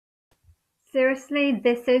Seriously,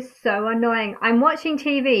 this is so annoying. I'm watching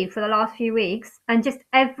TV for the last few weeks, and just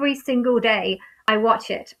every single day I watch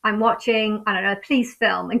it. I'm watching, I don't know, a police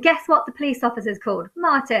film, and guess what the police officer's called?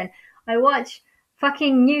 Martin. I watch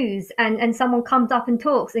fucking news, and someone comes up and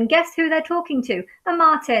talks, and guess who they're talking to? A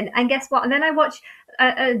Martin. And guess what? And then I watch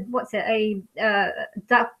what's it,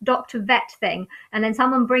 doctor vet thing, and then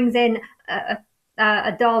someone brings in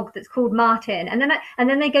a dog that's called Martin, and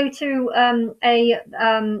then they go to a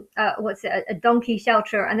donkey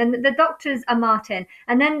shelter, and then the doctors are Martin,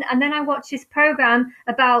 and then I watch this program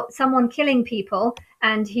about someone killing people,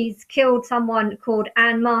 and he's killed someone called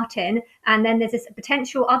Anne Martin, and then there's this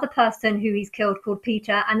potential other person who he's killed called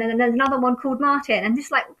Peter, and then there's another one called Martin, and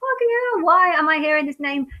just like fucking hell, why am I hearing this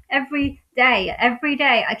name every day? Every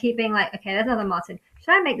day I keep being like, okay, there's another Martin.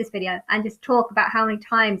 Should I make this video and just talk about how many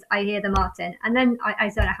times I hear the Martin? And then I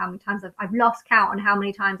don't know how many times I've lost count on how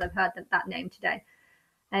many times I've heard that name today.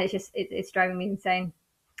 And it's driving me insane.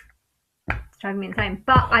 It's driving me insane.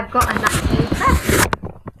 But I've got a nice dress.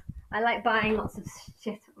 I like buying lots of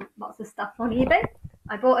stuff on eBay.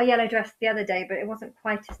 I bought a yellow dress the other day, but it wasn't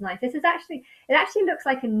quite as nice. It actually looks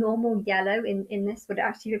like a normal yellow in this, but it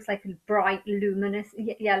actually looks like a bright, luminous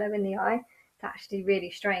yellow in the eye. It's actually really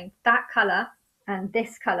strange. That color and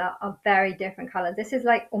this color are very different colors. This is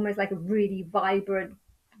like almost like a really vibrant,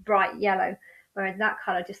 bright yellow, whereas that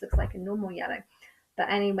color just looks like a normal yellow. But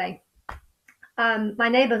anyway, my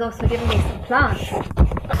neighbor's also given me some plants.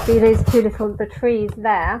 See these the trees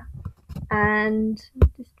there, and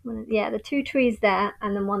the two trees there,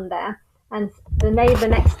 and then one there. And the neighbor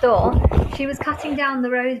next door, she was cutting down the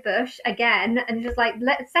rose bush again, and just like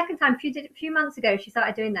second time, a few months ago, she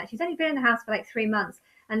started doing that. She's only been in the house for like 3 months,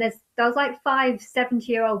 and there was like 5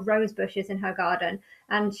 70-year-old rose bushes in her garden,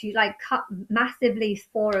 and she like cut massively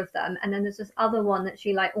 4 of them, and then there's this other one that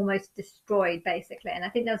she like almost destroyed basically, and I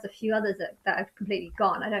think there was a few others that have completely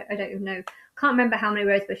gone. I don't even know, can't remember how many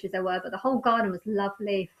rose bushes there were, but the whole garden was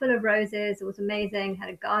lovely, full of roses. It was amazing. Had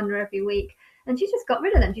a gardener every week, and she just got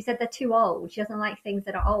rid of them. She said they're too old. She doesn't like things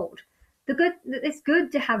that are old. It's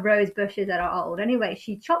good to have rose bushes that are old. Anyway,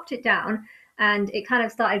 she chopped it down, and it kind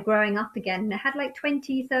of started growing up again, and it had like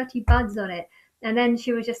 20-30 buds on it. And then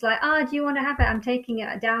she was just like, do you want to have it? I'm taking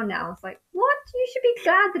it down now. I was like, what? You should be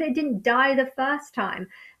glad that it didn't die the first time.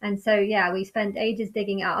 And so, yeah, we spent ages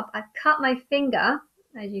digging it up. I've cut my finger,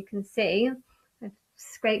 as you can see. I've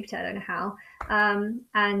scraped it, I don't know how.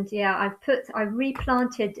 And yeah, I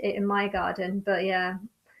replanted it in my garden, but yeah,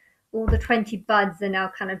 all the 20 buds are now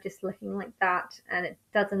kind of just looking like that, and it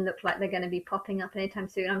doesn't look like they're going to be popping up anytime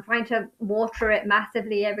soon. I'm trying to water it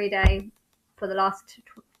massively every day for the last,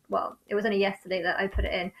 well, it was only yesterday that I put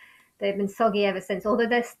it in. They've been soggy ever since, although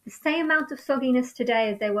there's the same amount of sogginess today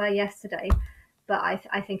as they were yesterday, but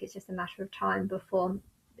I think it's just a matter of time before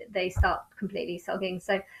they start completely sogging,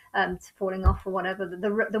 so falling off or whatever.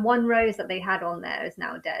 The one rose that they had on there is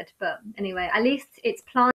now dead, but anyway, at least it's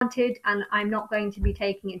planted, and I'm not going to be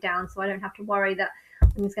taking it down, so I don't have to worry that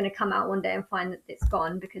I'm just going to come out one day and find that it's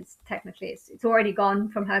gone, because technically it's already gone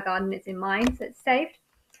from her garden. It's in mine, so it's saved.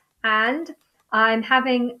 And I'm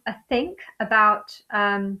having a think about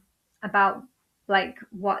like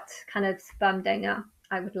what kind of sperm donor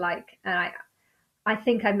I would like, and I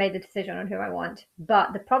think I've made the decision on who I want.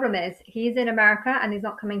 But the problem is he's in America and he's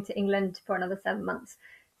not coming to England for another 7 months.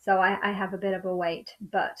 So I have a bit of a wait.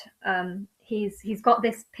 But he's got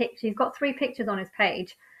this picture. He's got 3 pictures on his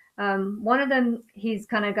page. One of them, he's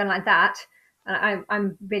kind of going like that. And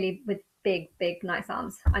I'm really with big, nice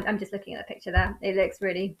arms. I'm just looking at the picture there. It looks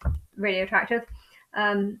really, really attractive.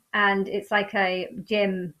 And it's like a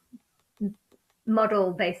gym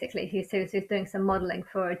model, basically. He's doing some modeling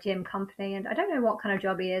for a gym company, and I don't know what kind of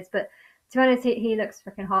job he is, but to be honest, he looks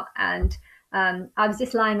freaking hot. And I was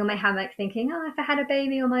just lying on my hammock thinking, if I had a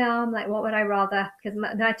baby on my arm, like what would I rather? Because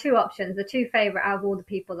there are 2 options. The 2 favorite out of all the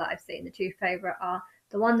people that I've seen, the 2 favorite are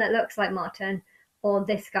the one that looks like Martin or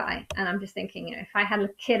this guy. And I'm just thinking, if I had a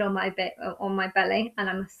kid on my belly and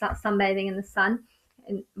I'm sunbathing in the sun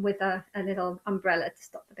with a little umbrella to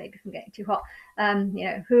stop the baby from getting too hot,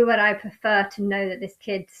 who would I prefer to know that this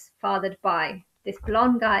kid's fathered by? This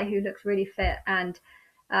blonde guy who looks really fit and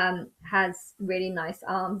has really nice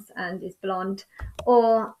arms and is blonde,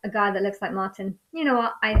 or a guy that looks like Martin? You know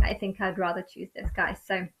what? I think I'd rather choose this guy.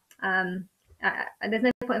 So there's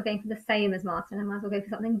no point of going for the same as Martin. I might as well go for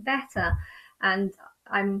something better. And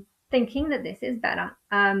I'm thinking that this is better,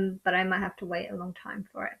 but I might have to wait a long time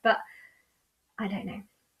for it. But I don't know.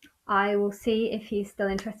 I will see if he's still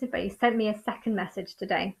interested, but he sent me a second message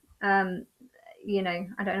today. I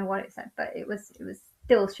don't know what it said, but it was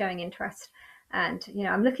still showing interest. And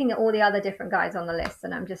I'm looking at all the other different guys on the list,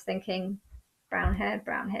 and I'm just thinking, brown haired,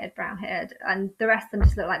 and the rest of them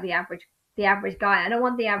just look like the average guy. I don't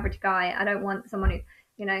want the average guy. I don't want someone who,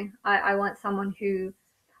 I want someone who,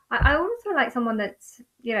 I also like someone that's,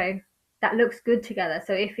 that looks good together.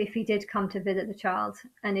 So if he did come to visit the child,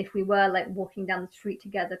 and if we were like walking down the street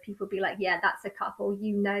together, people would be like, yeah, that's a couple,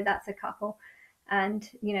 that's a couple. And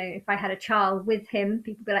if I had a child with him,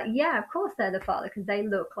 people would be like, yeah, of course they're the father, because they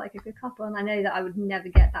look like a good couple. And I know that I would never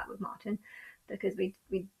get that with Martin, because we're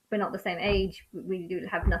not the same age. We do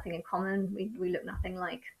have nothing in common. We look nothing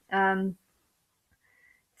like.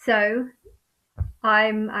 So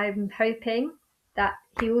I'm hoping that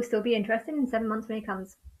he will still be interested in 7 months when he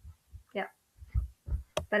comes. Yeah.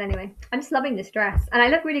 But anyway, I'm just loving this dress, and I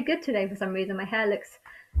look really good today for some reason. My hair looks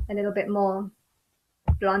a little bit more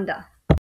blonder